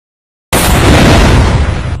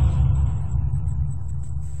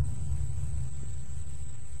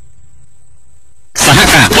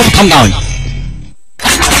ឧបត្ថម្ភដោយ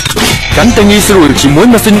កាន់តែងាយស្រួលជាមួយ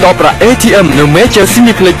ម៉ាស៊ីនដកប្រាក់ ATM នៅ Major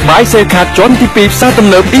Cineplex by Card ជាន់ទី2ផ្សារទំ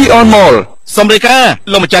នើប Eon Mall សូមរាយការណ៍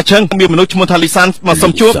លោកម្ចាស់ឈឹងមានមនុស្សឈ្មោះថាលីសានមក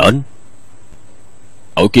សុំជួប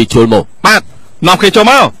អូគេចូលមកបាទនាំគេចូល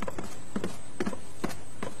មក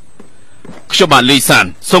ខ្ញុំបាទលីសាន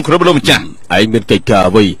សូមគោរពលោកម្ចាស់ឯងមានកិច្ចការ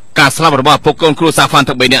អ្វីការស្លាប់របស់ពុកកូនគ្រូសាហ្វាន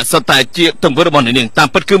ទាំង3នាក់សុទ្ធតែជាទង្វើរបស់នាងតាម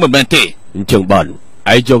ពិតគឺមិនមែនទេអញ្ចឹងបាន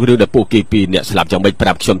ឯងយករឿងដែលពួកគេ2នាក់ស្លាប់យ៉ាងម៉េចប្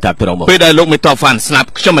រាប់ខ្ញុំតាត្រង់មកពេលដែលលោកមេតហ្វានស្លាប់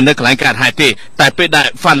ខ្ញុំមិននៅកន្លែងកើតហេតុទេតែពេលដែល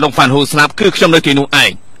ហ្វានលោកហ្វានហ៊ូស្លាប់គឺខ្ញុំនៅទីនោះឯ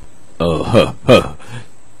ង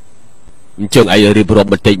អញ្ចឹងឯងរៀបរាប់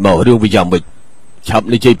បន្តិចមករឿងវាយ៉ាងម៉េចឆាប់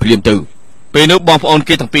និយាយភ្លាមទៅពេលនោះបងប្អូន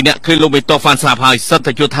គេទាំងពីរនាក់ឃើញលោកមេតហ្វានស្លាប់ហើយសិត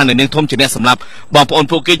តែយល់ថានាងធំជាអ្នកសម្លាប់បងប្អូន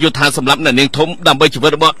ពួកគេយល់ថាសម្លាប់នាងធំដើម្បីជីវិ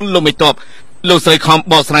តរបស់លោកមេតលោកស្រីខំ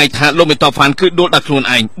បកស្រាយថាលោកមេតហ្វានគឺដួលដាក់ខ្លួន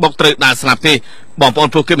ឯងបុកត្រូវដាក់ស្លាប់ទេបងប្អូន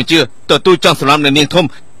ពួកគេមិនជឿទទួលចង់សម្លាប់នាងធំ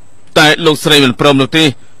តែលោកស្រីមិនព្រមនោះទេ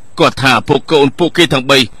គាត់ថាពួកកូនពួកគេទាំង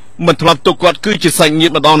3មិនធ្លាប់ទុកគាត់គឺជាសាច់ញា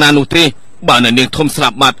តិម្ដងណានោះទេបើនាងធំស្លា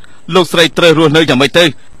ប់បាត់លោកស្រីត្រូវរស់នៅយ៉ាងម៉េចទៅ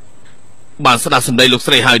បានស្ដាប់សម្ដីលោក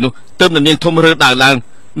ស្រីហើយនោះទើបនាងធំរើដើរឡើង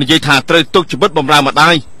និយាយថាត្រូវទុកជីវិតបំរើម្ដា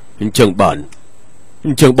យអញ្ចឹងបានអ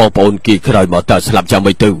ញ្ចឹងបងប្អូនគេក្រោយមកតើស្លាប់យ៉ាង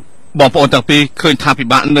ម៉េចទៅបងប្អូនទាំងពីរឃើញថាពិ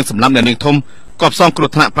បាកនឹងសម្លាប់នាងធំក៏ផ្សំគ្រោះ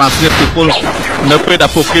ថ្នាក់ប្រាស្ទាបពីពលនៅពេលដែល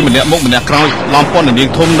ពួកគេម្នាក់មុខម្នាក់ក្រោយឡំពន្ធនាង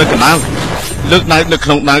ធំនៅកណ្ដាលលើកដៃនៅក្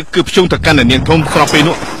នុងដៃគឺភ្ជុងទៅកាន់នាងធំស្របពេល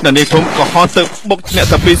នោះនាងធំក៏ហោះទៅបុកអ្នក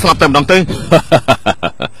តាពីរស្លាប់តែម្ដងទៅ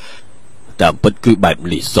តាមពិតគឺបែប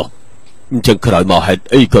នេះសោះអញ្ចឹងក្រោយមកហេតុ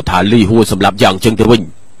អីក៏ថាលីហួរសម្លាប់យ៉ាងចឹងទៅវិញ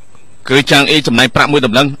គឺចាងអេចំណាយប្រាក់មួយត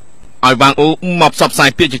ម្លឹងឲ្យវាងអូមកផ្សព្វផ្សាយ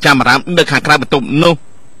ពាក្យចចាមអារាមនៅខាងក្រៅបន្ទប់នោះ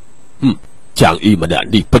ចាងអ៊ីម្នាក់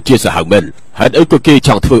នេះពិតជាសាហាវមែនហេតុអីក៏គេច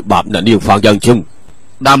ង់ធ្វើបាបអ្នកនាងហ្វាងយ៉ាងចឹង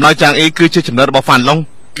ដើមឡើយចាងអ៊ីគឺជាចំណិតរបស់ហ្វានឡុង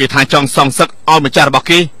គេថាចង់សងសឹកឲ្យម្ចាស់របស់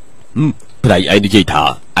គេប្រៃឯងនិយាយថា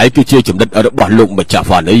ឯងគឺជាចំណិតរបស់លោកម្ចាស់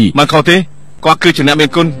ហ្វានអីមិនខុសទេគាត់គឺជាអ្នកមាន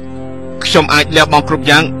គុណខ្ញុំអាចលះបង់គ្រប់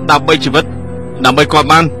យ៉ាងដើម្បីជីវិតដើម្បីគាត់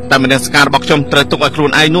បានតែមនសិការរបស់ខ្ញុំត្រូវទុកឲ្យខ្លួន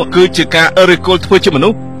ឯងនោះគឺជាការរិះគន់ធ្វើជាមនុ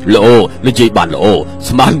ស្សល្អនិយាយបានល្អ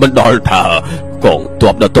ស្មានមិនដល់ថាកងទ័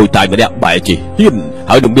ពដល់ទុយតាយម្នាក់បែរជាហ៊ាន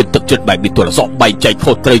ហើយនឹងមានទឹកចិត្តបែបនេះទល់សក់បែកចែក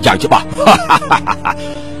ខុសត្រូវយ៉ាងច្បាស់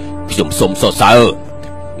ខ្ញុំសូមសរសើរ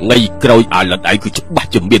ថ្ងៃក្រោយអាឡិតឯងគឺច្បាស់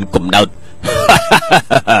ជាមានកំណើត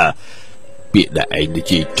ពាក្យដែលឯងនិ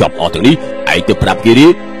យាយចប់អស់ទាំងនេះឯងទៅប្រាប់គេទេ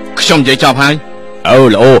ខ្ញុំនិយាយចប់ហើយ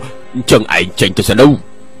ល្អអញ្ចឹងឯងចេញទៅសិនទៅ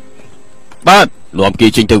បាទនាំគេ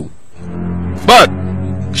ចេញទៅបាទ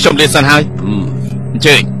ខ្ញុំលេងសិនហើយអញ្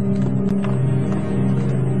ជើញ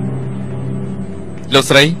លោក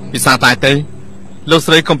ស្រីពិសាតែទៅលោក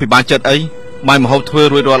ស្រីកុំពិបាកចិត្តអីបាយមហូបធ្វើ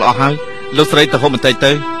រួចរាល់អស់ហើយលោកស្រីទៅហូបបន្តិច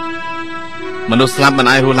ទៅមនុស្សស្លាប់មិន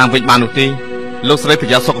អាចរស់ឡើងវិញបាននោះទេលោកស្រីប្រ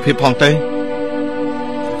យ័ត្នសុខភាពផងទៅ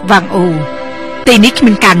វ៉ាងអូទីនេះគ្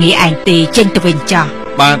មានការងារឯងទេចេញទៅវិញចោះ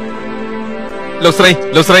បាទលោកស្រី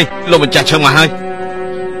លោកម្ចាស់ឈឹងមកហើយ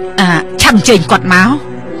ឆឹងចេញគាត់ម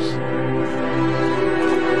ក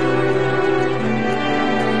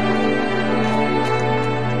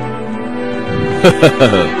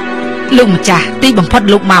លោកម្ចាស់ទីបំផុត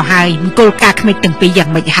លោកមកហើយមង្គលការក្មេកទាំងពីរយ៉ាង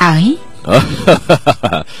ម៉េចហើយ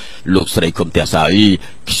លោកស្រីគុំទះស្អី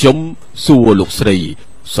ខ្ញុំសួរលោកស្រី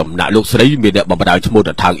សំណាក់លោកស្រីមានអ្នកបម្រើឈ្មោះ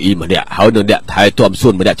ថាងអ៊ីម្នាក់ហើយនឹងអ្នកថែទាំសួ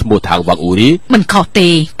នម្នាក់ឈ្មោះថាងវ៉ាងអ៊ូរីមិនខុសទេ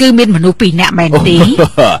គឺមានមនុស្ស2នាក់មែនទេ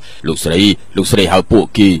លោកស្រីហៅពួក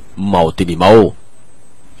គេមកទីនេះមក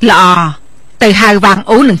ល្អទៅហៅវ៉ាង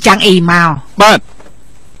អ៊ូនឹងចាំងអ៊ីមកបាទ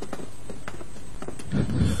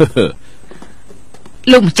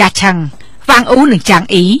លោកម្ចាស់ឆឹងវ៉ាងអ៊ូនឹងចាំង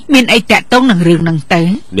អ៊ីមានអីតាក់ទងនឹងរឿងហ្នឹងទៅ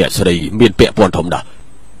អ្នកស្រីមានពាក្យព័ន្ធធំណាស់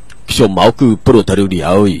ខ្ញុំមកគឺព្រោះតែរឿងនេះ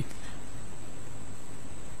ហើយ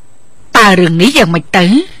តើរឿងនេះយ៉ាងម៉េចទៅ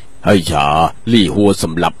ហើយចាលីហួរស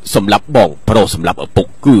ម្លាប់បងប្រុសសម្លាប់ឪពុក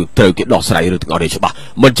គឺត្រូវគេដោះស្រាយរឿងទាំងអស់នេះច្បាស់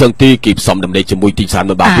មិនចឹងទេគេផ្សំដំណេកជាមួយទីសាន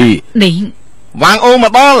មិនបានទេនេះវ៉ាងអូម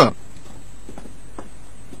កដល់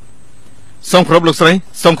សូមគោរពលោកស្រី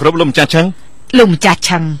សូមគោរពលោកម្ចាស់ឆឹងលោកម្ចាស់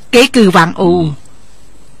ឆឹងគេគឺវ៉ាងអូ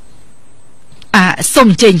សូម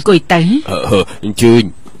អញ្ជើញអង្គុយទៅអញ្ជើញ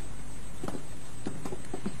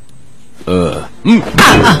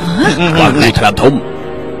បាននេះខ្លាំងធំ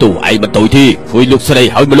ទូឯងបន្ទុយទេឃើញលោកស្រី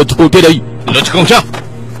ហើយមកលុតឈ្មោះទៀតអីលុតឆ្កងចុះ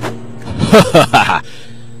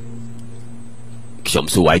ខ្ញុំ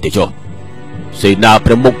សួរឯងទៅចុះសេនា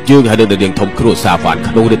ប្រមុខយើងហើយនៅនាងធំគ្រួសារវ៉ាន់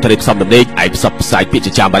ក្នុងរាត្រីផ្សំដំណេកឯងផ្សព្វផ្សាយពាក្យច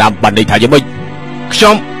ចាមបារាមបានន័យថាយ៉ាងម៉េចខ្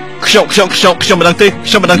ញុំមិនដឹងទេ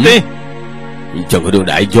ខ្ញុំមិនដឹងទេអញ្ចឹងរឿង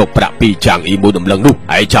ដែលឯងយកប្រាក់ពីចាងអ៊ីមួយដំឡឹងនោះ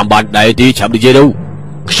ឯងចាំបានដែរទេចាំនិយាយទៅ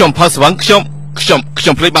ខ្ញុំផលស្វឹងខ្ញុំ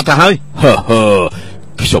ភ្លេចបាត់ទៅហើយ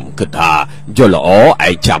ខ្ញុំគិតថា យល់ល្អឯ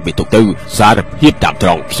ងចាំពីទុកទៅសារភាពតាមត្រ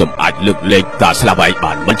ង់ខ្ញុំអាចលើកលែងការស្លាប់ឯង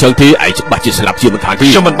បានមិនចឹងទេឯងច្បាស់ជាស្លាប់ជាមិនខានទេ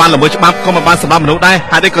ខ្ញុំមិនបានល្មើសច្បាប់ក៏មិនបានសម្លាប់មនុស្សដែរ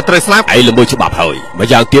ហើយក៏ត្រូវស្លាប់ឯងល្មើសច្បាប់ហើយម្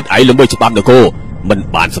យ៉ាងទៀតឯងល្មើសច្បាប់នគរមិន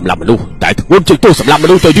បានសម្លាប់មនុស្សតែធ្ងន់ជាងទោសសម្លាប់ម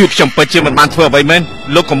នុស្សទៅទៀតខ្ញុំពិតជាមិនបានធ្វើអ្វីមែន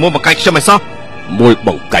លោកកុំមកបង្កាច់ខ្ញុំឲ្យសោះមូលប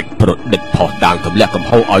ង្កាច់ប្រឌិតផុសតាងទម្លាក់កំ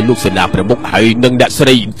ហុសឲ្យលោកសេនាប្រមុខហើយនឹងអ្នកស្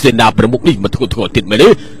រីសេនាប្រមុខនេះមកធ្វើទៀតមែនទេ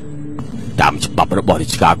តាមច្បាប់របស់រា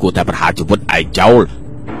ជការគួរតែប្រហារជីវិតឯងចោល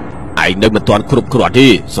ឯងនៅមិនទាន់គ្រប់គ្រាន់ទេ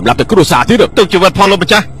សម្រាប់តែគ្រួសារទៀតទុកជីវិតផងលោកម្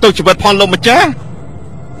ចាស់ទុកជីវិតផងលោកម្ចាស់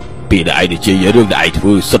ពីដែលឯងនិយាយរឿងដែលឯងធ្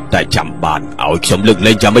វើសុទ្ធតែចាំបានឲ្យខ្ញុំលើក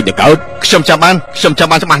លែងចាំមិនទៅកើតខ្ញុំចាំបាន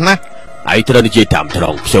ច្បាស់ណាស់ឯងត្រូវនិយាយតាមត្រ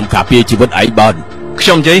ង់ខ្ញុំការពារជីវិតឯងបានខ្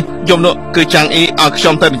ញុំនិយាយយំនោះគឺចាំងអ៊ីឲ្យខ្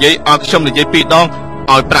ញុំទៅនិយាយឲ្យខ្ញុំនិយាយពីរដង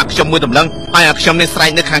ឲ្យប្រាក់ខ្ញុំមួយតម្លឹងហើយឲ្យខ្ញុំនេះស្រែក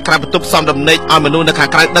នៅខាងក្រៅបន្ទប់សំដំណេកឲ្យមនុស្សនៅខាង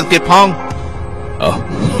ក្រៅដឹងទៀតផងអូ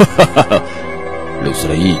លោកស្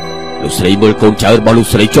រីមើលកូនចៅរបស់លោក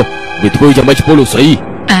ស្រីចុះវាធ្វើយ៉ាងម៉េចឈ្មោះលោកស្រី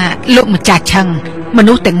លោកម្ចាស់ឆឹងម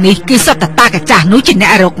នុស្សទាំងនេះគឺសុទ្ធតែតាកាចាស់នោះជាអ្ន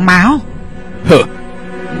ករកមក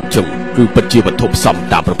ចុងគឺពិតជាវត្ថុផ្សំ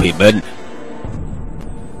តាមប្រភេទមែន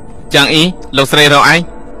ចាំងអ៊ីលោកស្រីរកឯង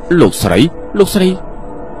លោកស្រី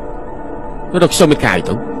រកខ្ញុំមិនកាយ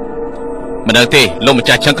ទៅមិនដឹងទេលោកម្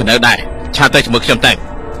ចាស់ឆឹងក៏នៅដែរឆាទៅជាមួយខ្ញុំទៅ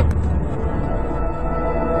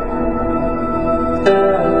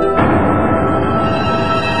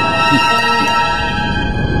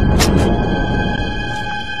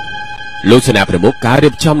លោកសេនាប្រមុខការរៀ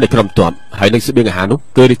បចំនៃក្រុមទ័ពហើយនឹងស្បៀងអាហារនោះ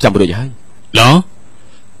គឺរៀបចំរួចហើយឡោ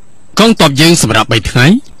កងទ័ពយើងសម្រាប់3ថ្ងៃ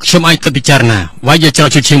ខ្ញុំអាចគិតពិចារណាវាយកច្រក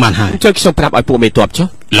ជួយឈៀងបានហើយចុះខ្ញុំប្រាប់ឲ្យពួកមេទ័ពចុះ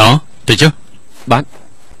ឡោទៅចុះបាទ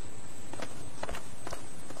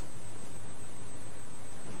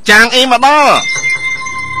ចាំងអ៊ីមកដល់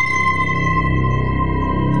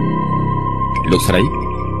លោកស្រី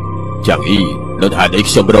ចាំងអ៊ីនៅថាអី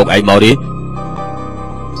ខ្ញុំរកឯងមកទេ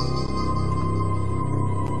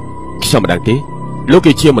ខ្ញុំមិនដឹងទេលោក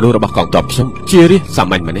គេជាមនុស្សរបស់កងទ័ពខ្ញុំជារាជសា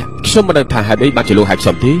មញ្ញម្នាក់ខ្ញុំមិនដឹងថាហេតុអីបានជាលោកហៅខ្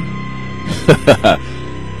ញុំទេ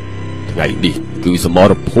ថ្ងៃនេះគឺសម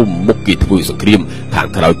រភូមិមុខគេធ្វើសង្គ្រាមខាង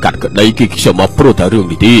ក្រៅកាត់ក្តីគឺខ្ញុំមកព្រោះតែរឿង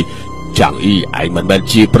នេះទេចាំងអ៊ីឯងមិនមែន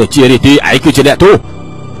ជាប្រជារាស្ត្រទេឯងគឺជាអ្នកទោស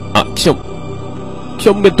ខ្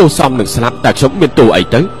ញុំមានទោសសមនឹងស្លាប់តែខ្ញុំមានទោសអី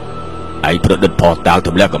ទៅឯងប្រឌិតផោះតាងទ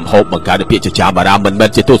ម្លាក់កំហុសបង្កើតពាក្យចចាបារាមមិនមែន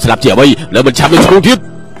ជាទោសស្លាប់ជាអ្វីនៅមិនឆាប់នឹងឆ្កងទៀត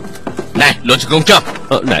ណែលោកឆ្កងចុះ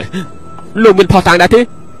ណែលោកមានផោះតាងដែរទេ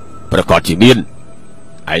ប្រកាសជាមាន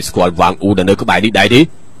ឯងស្គាល់វ៉ាងអ៊ូនៅក្បែរនេះដែរទេ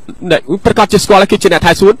ប្រកាសជាស្គាល់គេជាអ្នក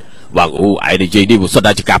ថែសួនវ៉ាងអ៊ូឯងនិយាយនេះវាសុទ្ធ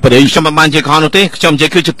តែជាការពិតខ្ញុំមិនបាននិយាយខុសនោះទេខ្ញុំនិយាយ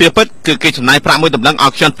គឺជាពាក្យពិតគឺគេចំណាយប្រាក់មួយតម្លឹងឲ្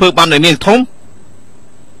យខ្ញុំធ្វើបាននៅនាងធំ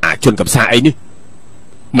ជនកំសាអីនេះ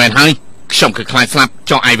មែនហើយខ្ញុំគឺខ្លាចស្លាប់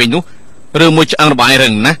ចោលឯងវិញនោះឬមួយឆ្អឹងរបស់ឯងរឹ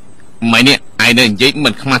ងណាម៉េចនេះឯងនៅនិយាយមិ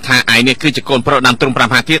នខ្មាស់ថាឯងនេះគឺជាកូនប្រុសដើមទ្រូង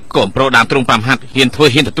5ហាត់ទៀតកូនប្រុសដើមទ្រូង5ហាត់ហ៊ានធ្វើ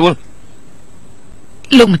ហ៊ានទទួល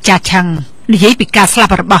លោកម្ចាស់ឆឹងនិយាយពីការស្លា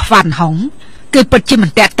ប់របស់វ៉ាន់ហុងគឺពិតជាមិ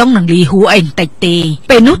នតាក់ទងនឹងលីហួរអីបន្តិចទេ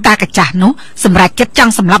ពេលនោះតាកាចាស់នោះសម្រាប់ចិត្តច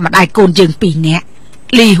ង់សម្លាប់ម្ដាយកូនយើង2នាក់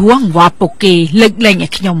លីហួរវ៉ាពុកគេលើកលែងឲ្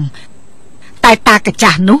យខ្ញុំតែតាកា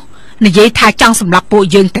ចាស់នោះនិយាយថាចង់សម្លាប់ពួក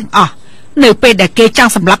យើងទាំងអស់នៅពេលដែលគេច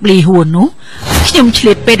ង់សម្លាប់លីហួរនោះខ្ញុំឆ្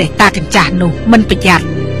លៀតពេលដែលតាកាចាស់នោះមិនប្រយ័ត្ន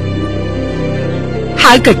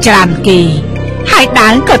ហើយក៏ច្រានគេហើយដា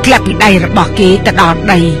វក៏ធ្លាក់ពីដៃរបស់គេទៅដល់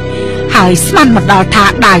ដីហើយស្មានមកដល់ថា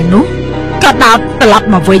ដាវនោះក៏ដោតត្រឡប់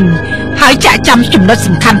មកវិញហើយចាក់ចាំចំណុច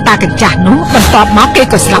សំខាន់តាកញ្ចាស់នោះបន្ទាប់មកគេ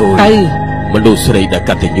ក៏ស្លាប់ទៅមនុស្សស្រីដែល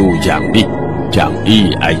កតញ្ញូយ៉ាងនេះចាំងអ៊ី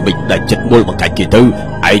ឯងមិនដាច់ចិត្តមុលបង្កាច់គេទៅឯង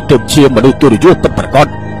ទៅជាមនុស្សទុរយុទ្ធពិតប្រាកដ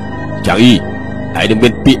ចាំងអ៊ីឯងនឹងមា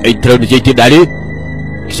នពាក្យអីត្រូវនិយាយទៀតដែរទេ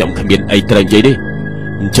ខ្ញុំគ្មានអីត្រូវនិយាយទេ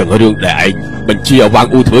អញ្ចឹងរឿងដែលឯងបញ្ជាឲ្យវ៉ាង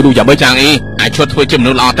អ៊ូធ្វើនោះយ៉ាងម៉េចចាំងអ៊ីឯងឈប់ធ្វើជាម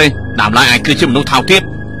នុស្សល្អទេតាមឡើយឯងគឺជាមនុស្សថោកទៀត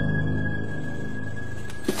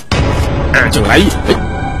ចង្រៃ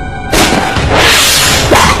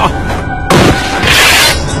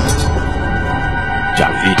ចាំ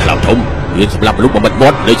ងអ៊ីថ្លោធំមានសម្រាប់មនុស្សបំបិតមា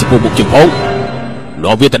ត់លើចំពោះមុខជើងហង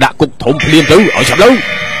នាំវាទៅដាក់គុកធំភ្លាមទៅឲ្យឆាប់លើ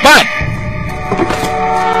បាទ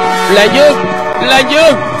លែងយើង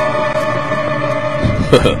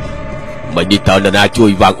មិននេះតើនរណាជួយ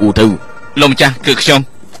វ៉ាងអ៊ូទៅលោកម្ចាស់គឺខ្ញុំ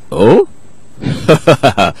អូ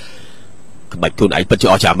ក្បាច់ខ្លួនឯងពិតជា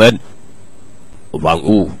អស្ចារ្យមែនវ៉ាង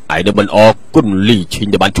អ៊ូឯងនឹងមិនអរគុណលីឈិញ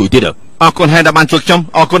ដែលបានជួយទៀតអរគុណហើយដែលបានជួយខ្ញុំ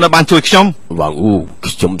អរគុណដែលបានជួយខ្ញុំវ៉ាងអ៊ូ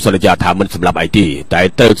ខ្ញុំសន្យាថាមិនសម្លាប់ឯងទេតែ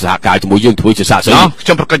ត្រូវសហការជាមួយយើងធ្វើជាសាក្សីខ្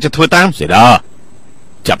ញុំប្រកាសจะធ្វើតាមសេដា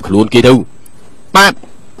ចាប់ខ្លួនគេទៅបាទ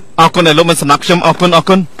អរគុណដែលលោកមិនសម្លាប់ខ្ញុំអរគុ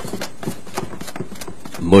ណ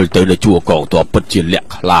មើលទៅលើជួរកងទ័ពពិតជាលាក់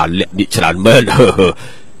ខ្លាលាក់នេះច្រើនមែន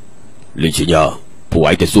លីឈិញពួក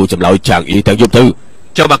ឯងទៅសួរចម្លើយចាំងអ៊ីទាំងយប់ទៅ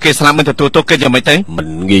cho bà kia làm mình từ tôi cái giờ mấy tiếng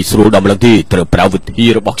mình nghi sưu đầm lần thì từ bảo vật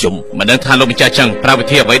thi rồi bọc chúng mình đang than lông cha chăng bảo vật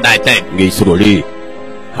thi với đại tệ nghi sưu đi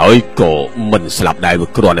hỏi cổ mình sẽ làm đại với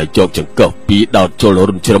con này cho chừng cơ bị đào cho lỗ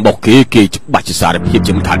chưa bọc kia kia bà chỉ xa để hiệp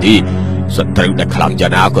chừng thản đi rất từ đã khẳng cho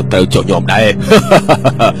nào còn từ cho nhom đây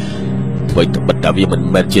với bật đào vì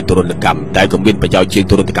mình men chia tuần cầm đại công viên phải giao chia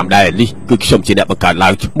tuần cầm đây đi cứ xong chỉ đẹp mà cả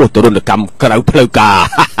lại một tuần cầm cả lại phơi cả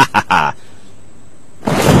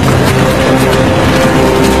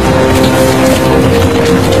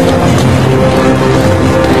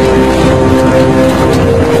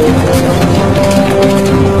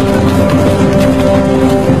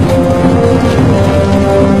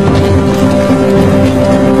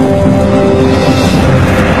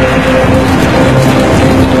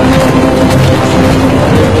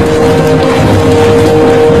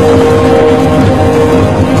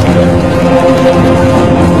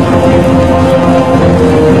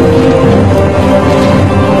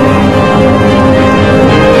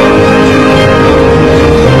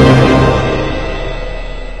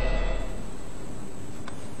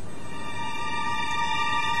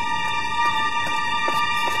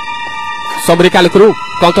สมริการลูกครู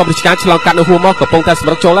กองทัพราชการฉลองการหัวหม้อกับปงแต่สำห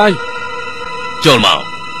รับโจรเลยโจรมา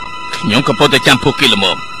หยงกับพอแต่จำพวกกิลม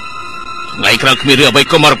อมไงครั้งมีเรือใบ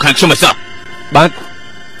ก็มารบคันใช่ไหมซะบ้าน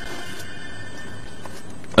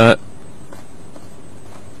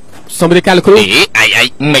สมริการลูกครูไอ้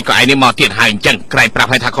ไม่ก็ไอ้นี่มอเตียนหายจังใครปราบ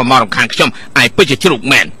ให้ทางเขามารบคันชมไอ้เพื่อจะจุก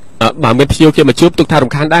แมนบางเมื่อพี่โยเกี่ยวมาชุบตุกทาร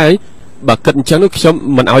ำคาญได้บักเกิดจังลูกชม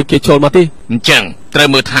มันเอาเกี่ยวโจรมาที่จังเตรียม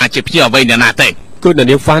มือทาจะพี่เอาไว้ในนาเต้ก็เ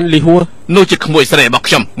ดี๋ยวฟันลีหัวนู่นจะขโมยเสน่ห์บอก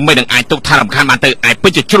ชมไม่ดังไอ้ตุกทารำคาญมาเตอไอ้เพื่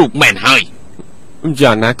อจะจุกแมนให้อย่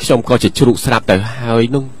านะชมก็จะจุกสลับแต่หาย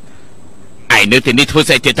นุ่งไอ้เนื้อที่นี่ทั่วใ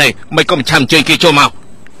ส่เตยไม่ก็มันช้ำเจอกี่โจมา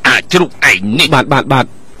จุกไอ้นี่บาด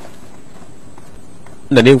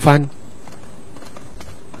เดี๋ยวฟัน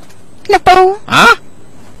ลูกปู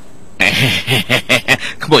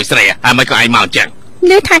ขโมยเสน่ห์ไม่ก็ไอ้เมาจังห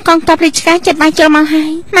รือทางกองทัพราชการจัดใบเจอมาให้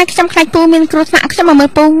ไม่จำใครปูมีกรุณาขึ้นมาเมื่อ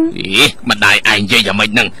ปูมันได้ไอ้เย่ยังไม่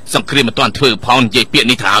นั่งสังเครียมมาตอนเธอพรเย่เปีย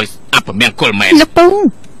นี่ท้าวอัปเมียงกลแมนลูกปู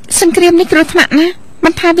สังเครียมนี่กรุณานะมั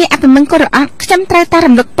นทาบีอัปเมียงกลอักจำตราตาร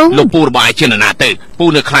ำลูกปูลูกปูระบายเช่นนาเตอปู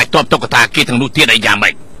เนื้อคลายตอบตกตาเกี่ยทั้งลูกเตี้ยได้ยาไหม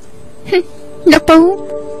ลูกปู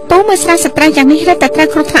เมื่อสระสตราอย่างนี้เราแต่ตรา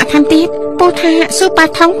กรุณาทันทีปูทาสู้ปลา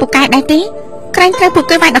ท้องปูกายได้ตีใครปูเ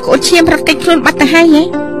กยไว้ดักอุดเชียมรถกินครุนบัตรให้ยัย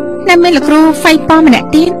นั่นไม่หลักรู้ไฟปอมันเนี่ย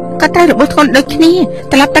ตีก็ตายระบบทนโดยนี้แ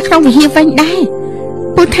ต่รับตะครองวิหิวไว้ได้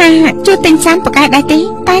ปูทาจูติงซันปกายได้ตี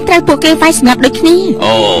ตายตายปูเกยไฟสนับโดยนี้โ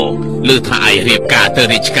อ้ลือถ้าไอเรียบกาเตอ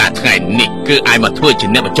ริชกาไงนี่คือไอมาถ้วยจิน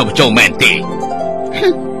เนี่ยมันโจแมนตี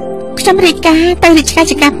จำริกาเตอริชกา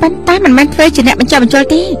จิกาปั้นตายมันถ้วยจินเนี่ยมันโจ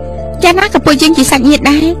ตียานากับปูยิงจีสัญญาไ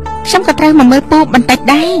ด้ช่างกับตายมันเมื่อปูมันตัด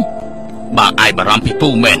ได้บ่าไอบารมพิปู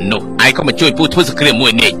แมนนูไอก็มาช่วยปูถ้วยสกรีมมว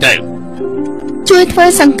ยเนี่ยเตอช่วยเธอ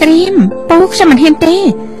สังกรีมปูฉันมันเห็นเต้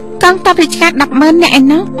กองทัพราชการดับเมินเนี่ย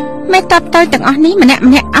เนาะไม่ตอบโต้ต่างอันนี้มันเ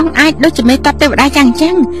นี่ยเอาไอ้โดยจะไม่ตอบโต้ได้จังฉั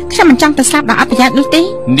นมันจังแต่ทราบดอกอัปยาดูตี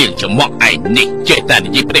เนี่ยจะมองไอ้นี่เจตัน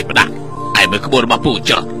ยิบเรียบได้ไอ้เมื่อขบวนมาปูเ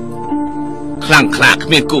จาะคลั่งคลา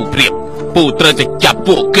เมียนกูเปรียบปูเตอจะจับ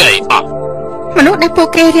ปูเกยออกมนุษย์ได้ปู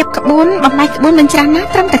เกยเรียบขบวนบำบัดขบวนมันจังนะ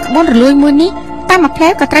ตามแต่ขบวนรวยมือนี้ตามมาแผล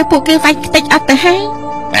ก็ตายปูเกยไว้ติดอัดแต่ให้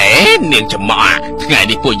เนี่ยจะมาไง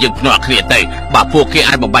นี่ปูยังพนอเคลียร์เตยบ่าปูเกยไ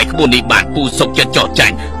อ้บำบัดขบวนนี้บานปูสกจะจ่อใจ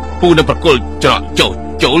ปูนประกอบเจาะโจ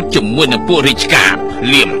จุ่มมวยนปูริชกา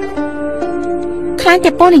เลี่ยมคลายแต่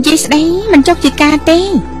ปูนี่ยิ่งได้มันจกจิกาเต้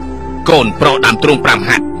โกนโปรดำตรงปรำ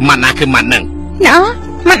หัดมันน่าคือมันหนึ่งเนาะ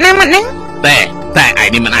มันนั่งแต่ไอ้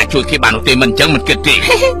นี่มันอาจช่วยที่บ้านอุติมันจังมันเกิดดี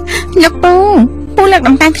ลูกปูเลิกด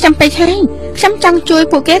ำตาลจำไปใช่จำจังช่วย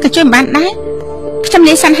ปูเก๋กับช่วยบ้านได้จำเ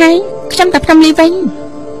ลี้ยสันให้จำแต่พรำลีวิง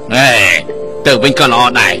เติร์วิงก็รอ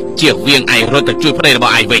ได้เจียวเวียงไอรถแต่ช่วยพระเดชบ่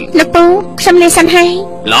ไอวิงลูกปูจำเลี้ยสันให้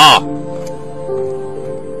รอ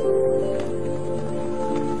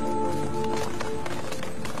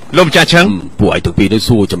ลมจ่าเชิงป่วยถึงปีได้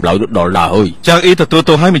สู้จำเราดอลลาร์เฮ้ยจากอีแต่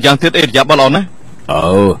ตัวให้มันยังเทียดยับบอลนะ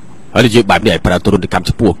ให้ได้ยิบแบบนี้ประตูนกรรมจ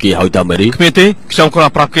ะปวดเกี่ยวแต่ไม่ได้เมื่อที่ชาวกรา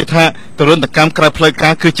บปราบเกตาตัวรนกรรมกราบเพลย์กา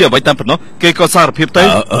รคือเชื่อไว้ตามปนเกก็สารพิบเต้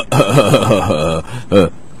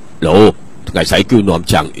โลไงใส่กิ้วนอม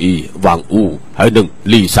จังอีวางอูให้หนึ่ง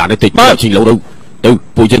ลีสารได้ติดชิงเราดูดู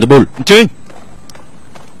ปูเจนตบุลจริง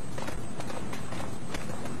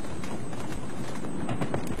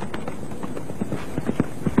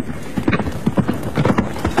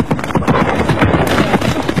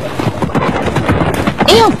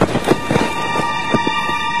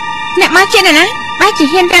มาเจนนะมาจี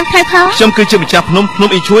เฮียนรังใครเขาจำคือจะไปจับนม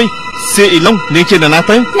อีช่วยเสียอีลงเลี้ยงเจนนะเ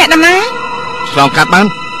ต้แหละดำนะลองกัดมัน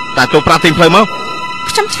แต่ตัวปลาติงเพลย์มั้ง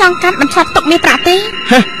ខ្ញុំឆ្លងកាត់មិនឆ្លាប់ទុកមានប្រាក់ទេ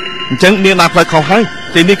ហេអញ្ចឹងនាងដាក់ផ្លូវខុសហើយ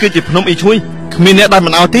ទីនេះគឺជាភ្នំអ៊ីជួយគ្មានអ្នកដែល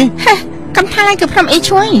មិនឲ្យទេហេកំថាឡើងគឺភ្នំអ៊ី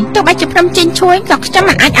ជួយទោះបីជាភ្នំជីងជួយក៏ខ្ញុំ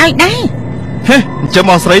មិនអាចឲ្យដែរហេអញ្ចឹង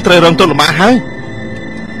បងស្រីត្រូវរងទុក្ខលំបាកហើយ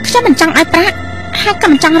ខ្ញុំមិនចង់ឲ្យប្រាក់ហើយក៏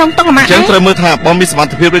មិនចង់រងទុក្ខលំបាកអញ្ចឹងត្រូវមើលថាបងមានសមត្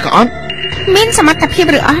ថភាពឬក៏អត់មានសមត្ថភាព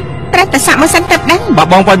ឬអត់ត្រូវតែសាក់មួយសិនទៅដឹងបើ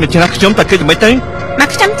បងបាច់មិនឆ្នះខ្ញុំតែគេយ៉ាងម៉េចទៅបើ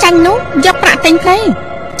ខ្ញុំចាញ់នោះយកប្រាក់ទិញទៅ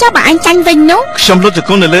ចុះបើអញចាញ់វិញនោះខ្ញុំលុតចង្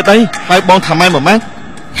គង់នៅលើដីហើយបងថាម៉ែមួយម៉ាត់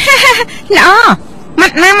ល្អម៉ា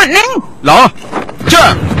ត់ណាម៉ាត់ហ្នឹងល្អចា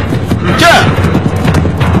ចា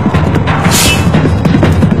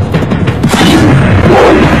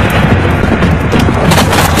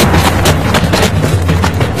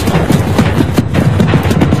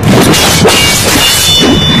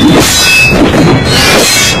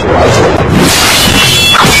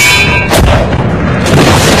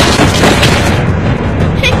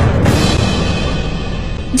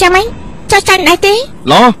ចាំមិនចោះចាញ់ដែរទេ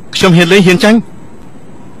ឡខ្ញុំហ៊ានលេងហ៊ានចាញ់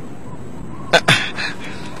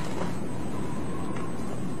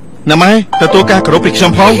ណាម៉ែទទួលការគោរពពីខ្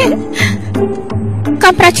ញុំផងកូ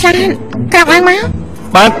នប្រឆ្លាតក្រោកឡើងមក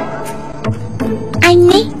បាទអញ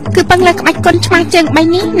នេះគឺពឹងលើក្បាច់គុណឆ្មាជើង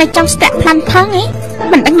3នេះនៅចំស្ទាក់ផ្លាន់ផងហ៎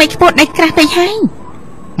មិនដឹងមិនខ្ពស់ដៃក្រាស់ពេកហើយ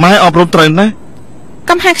ម៉ែអប់រំត្រូវណាស់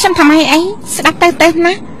កុំហៅខ្ញុំថាម៉ែអីស្ដាប់ទៅ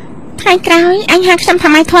ណាថ្ងៃក្រោយអញហៅខ្ញុំថា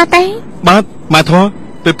ម៉ែធွာទៅបាទម៉ែធွာ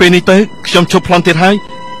ពេលនេះទៅខ្ញុំជប់ប្លន់ទៀតហើយ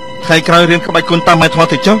ថ្ងៃក្រោយរៀនក្បាច់គុណតាមម៉ែធွာ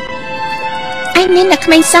ទៅចុះអញមានតែក្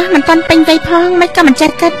មេងសោះមិនទាន់ពេញវ័យផងមិនក៏មិនចេះ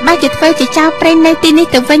គិតបើជាធ្វើជាចៅប្រេងនៅទីនេះ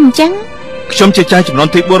ទៅវិញអញ្ចឹងខ្ញុំជាចៅចំនួន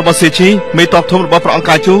ទី4របស់សេឈីមេតបធំរបស់ព្រះអង្គ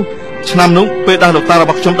កាជូឆ្នាំនោះពេលដែលលោកតារប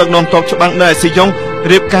ស់ខ្ញុំដឹកនាំតបច្បាំងនៅឯស៊ីយ៉ុង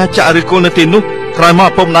រៀបការចាក់ឬគល់នៅទីនោះក្រោយមក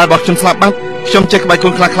ឪពុកម្ដាយរបស់ខ្ញុំស្លាប់បាត់ខ្ញុំចេះក្បាច់គុ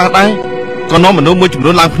ណខ្លះៗដែរក៏នាំមនុស្សមួយចំ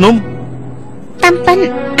នួនឡើងភ្នំតាមពិត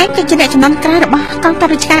អញក៏ជាអ្នកចំនួនក្រោយរបស់កងទ័ព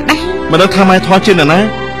រាជការដែរមិនដឹងថាម៉ែធွာជានរណា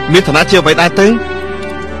មានឋានៈជាអ្វីដែរទៅ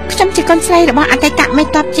ខ្ញុំជាកូនស្រីរបស់អតីតមេ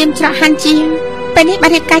តបជាមច្រកហាន់ជាងពេលនេះបា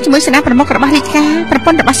នរៀបការជាមួយសេនាប្រមុខរបស់រាជការប្រព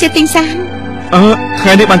ន្ធរបស់សៀទីងសានថ្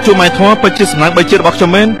ងៃនេះបានជួបម៉ែធွာពិតជាសំណាងបីជាតិរបស់ខ្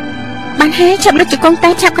ញុំមែនបានហើយចាប់លុតជង្គង់តែ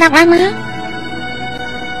ឆាប់ក្រាបឡើងមក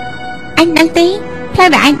អញដឹងទេផ្លូវ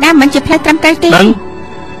ដែលអញដើរមិនជាផ្លូវត្រឹមត្រូវទេដឹង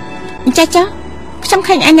អញ្ចឹងចុះខ្ញុំ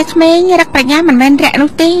ឃើញអញនៅក្មេងរកប្រាជ្ញាមិនមែនរកនោះ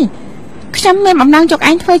ទេខ្ញុំមានបំណងយកអ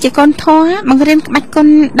ញធ្វើជាកូនធွာបង្រៀនក្បាច់គុណ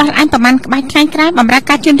ដល់អញប្រមាណក្បាច់ថ្ងៃក្រោយបម្រើ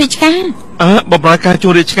ការជួនរាជការបម្រើការជួ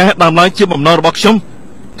នរាជការដើមឡើយជាបំណងរបស់ខ្ញុំ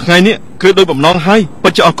ថ្ងៃនេះគឺដោយបំណងហើយពិ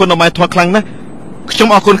តជាអរគុណដល់ម៉ែធွာខ្លាំងណាស់ខ្ញុំ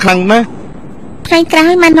អរគុណខ្លាំងណាស់ថ្ងៃក្រោ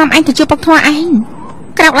យម៉ែនាំអញទៅជួបពុកធွာឯង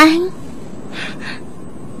ក្រោកឡើង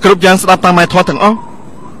គ្រប់យ៉ាងស្ដាប់តាមម៉ែធွာទាំងអស់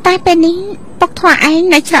តែពេលនេះពុកធွာឯង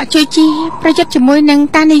នៅច្រកជួយជាប្រយុទ្ធជាមួយនឹង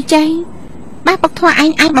តានីចៃបើពុកធွာឯ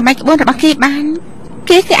ងអាចបំបីក្បួនរបស់គេបាន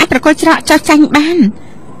គេគឺអាចប្រកួតច្រកចោះចាញ់បាន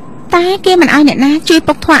តែគេមិនឲ្យអ្នកណាជួយ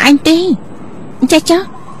ពុកធွာឯងទេអញ្ចឹងចុះ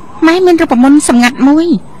ម៉ែមានរូបមន្តសម្ងាត់មួយ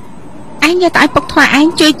អញយកទៅឲ្យពុកធွာឯង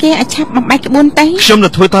ជួយគេឲ្យឆាប់បំបីក្បួនទៅខ្ញុំនឹ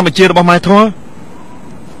ងធ្វើតាមបញ្ជារបស់ម៉ែធွာ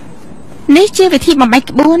នេះជាវិធីបំបី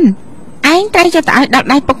ក្បួនឯងត្រូវយកទៅឲ្យដល់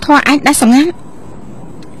ដៃពុកធွာឯងដែលសម្ងាត់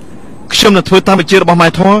ខ្ញុំនឹងធ្វើតាមបញ្ជារបស់ម៉ែ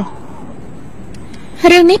ធွာ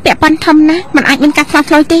រឿងនេះពាក់ព័ន្ធធំណាស់មិនអាចមានការខ្លាច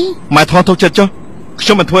ខ្លោចទេម៉ែធွာទុកចិត្តចុះខ្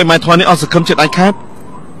ញុំមិនធ្វើឲ្យម៉ែធွာនេះអស់សង្ឃឹមចិត្តឯខាត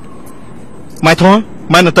ម៉ែធွာ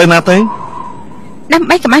ម៉ែនៅទៅណាទៅដើម្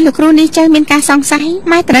បីកុំឲ្យលោកគ្រូនេះចេះមានការសង្ស័យ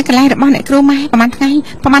ម៉ែទៅនៅកន្លែងរបស់អ្នកគ្រូម៉ែប្រហែល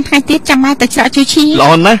ថ្ងៃទៀតចាំម៉ែទៅច្រកជួយឈីល្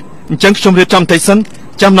អណាស់អញ្ចឹងខ្ញុំរៀបចំបន្តិចសិន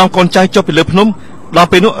ចាំនាំកូនចៅចុះពីលើភ្នំដល់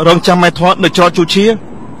ពេលនោះរងចាំម៉ែធွာនៅច្រកជួយឈី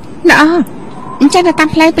ល្អអញ្ចឹងទៅតាម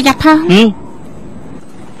ផ្លូវប្រយ័ត្នផង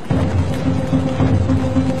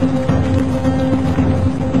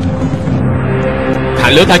ខា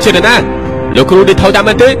ងលើថាជាណាលោកគ្រូនេះថយតាម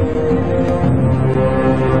មែនទេ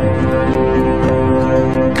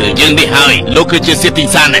គឺយើងនេះហើយលោកគឺជាសៀតទី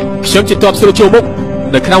សានខ្ញុំជាទ័ពស្រួលជួមុខ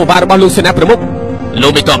នៅក្នុងអាវ៉ារបស់លោកសេនាប្រមុខលោ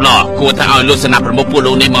កមិនតបឡគួរតែឲ្យលោកសេនាប្រមុខពួក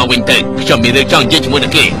លោកនេះមកវិញទៅខ្ញុំមានរឿងចង់និយាយជាមួយនឹ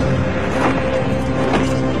ងគេ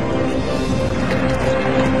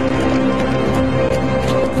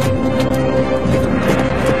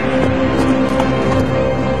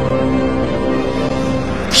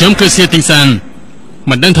ខ្ញុំគឺសៀតទីសាន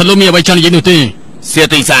មិនដឹងថាលោកមានអ្វីចង់និយាយនោះទេសៀត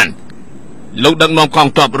ទីសានលោកដឹកនាំកង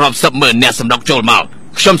ទ័ពរាប់សិបម៉ឺនអ្នកសម្ដុកចូលមក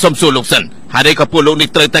ខ្ញុំសូមសួរលោកសិនហើយនេះក៏ពួកលោកនេះ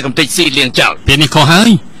ត្រូវតែកំទេចស៊ីលៀងចោលពេលនេះខុសហើយ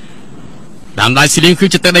ដើមដៃស៊ីលៀងគឺ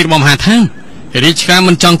ជាទឹកដីរបស់មហាថានរាជការ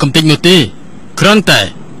មិនចង់កំទេចនោះទេគ្រាន់តែ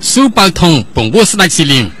ស៊ូប៉ៅថងពង្វោះស្ដេចស៊ី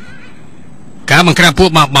លៀងការបង្ក្រាបពួក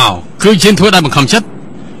បោកបោគឺយើងធ្វើដោយបង្ខំចិត្ត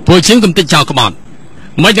ពួកយើងកំទេចចោលក្បត់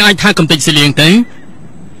មិនយ៉ាងអាចថាកំទេចស៊ីលៀងទៅ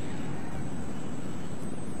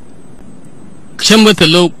ខ្ញុំមើលទៅ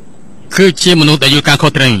លោកគឺជាមនុស្សដែលយល់ការខុ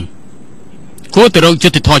សត្រូវគួរតែរកយុ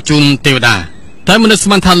ត្តិធម៌ជូនទេវតាតែមនុស្សស្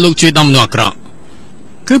មានថាលោកជួយដំណើរអាក្រក់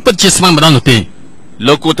គឺពិតជាស្មានម្ដងនោះទេ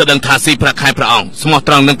លោកគួរតែដឹងថាស៊ីប្រាក់ខែព្រះអង្គស្មោះ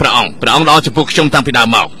ត្រង់នឹងព្រះអង្គល្អចំពោះខ្ញុំតាំងពីដើម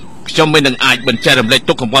មកខ្ញុំមិននឹងអាចបញ្ជារំលែក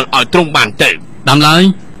ទុកកង្វល់ឲ្យទ្រង់បានទេតាមឡើយ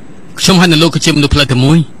ខ្ញុំហើយនៅលោកគឺជាមនុស្សផ្លិតតែ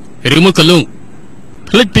មួយឬមួយក៏លោក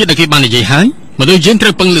ផ្លិចពាក្យដែលគេបាននិយាយហើយមនុស្សយើងត្រូ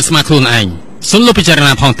វពឹងលើស្មារតីខ្លួនឯងសូមលោកពិចារ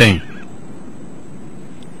ណាផងទេ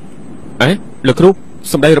លោកគ្រូ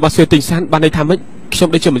សម្ដីរបស់សៀទីងសានបានន័យថាម៉េចខ្ញុំ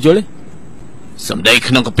ដូចជាមិនយល់ទេសម្ដី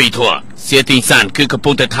ក្នុងកាពីធัวសៀទីងសានគឺកំពុ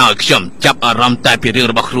ងតែថាឲ្យខ្ញុំចាប់អារម្មណ៍តែពីរឿង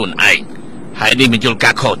របស់ខ្លួនឯងហើយនេះមិនយល់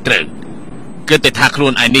ការខុសត្រូវគឺតែថាខ្លួ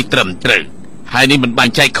នឯងនេះត្រឹមត្រូវហើយនេះមិនបា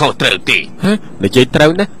ញ់ចែកខុសត្រូវទេនិយាយត្រូវ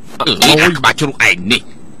ណាអូយក្បាលជ្រូកឯងនេះ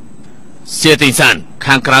សៀទីងសាន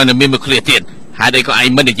ខាងក្រៅនៅមានមួយឃ្លាទៀតហើយđâyក៏ឯង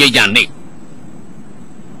មិននិយាយយ៉ាងនេះ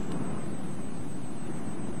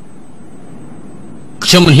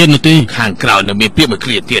ខ្ញុំមិនហ៊ាននោះទេខាងក្រៅនៅមានពាក្យមួយឃ្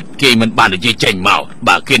លាទៀតគេមិនបាននិយាយចេញមក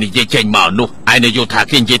បើគេនិយាយចេញមកនោះឯងនៅយល់ថា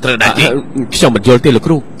គេនិយាយត្រូវដែរទេខ្ញុំមិនយល់ទេលោក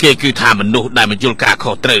គ្រូគេគឺថាមនុស្សដែលមិនយល់ការ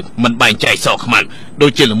ខុសត្រូវមិនបែងចែកសខ្មៅដូ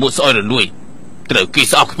ចជាលមុតស្អុយរលួយត្រូវគេ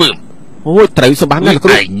ស្អប់ខ្ពើមអូយត្រូវសម្បានណាលោកគ្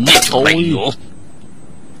រូឯងនេះអូយ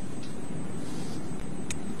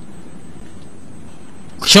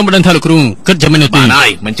ខ្ញុំមិនដឹងថាលោកគ្រូគិតយ៉ាងម៉េចនោះទេបានហើយ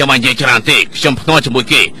មិនចាំបាច់និយាយច្រើនទេខ្ញុំភ្នាល់ជាមួយ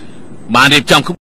គេបានរៀបចំ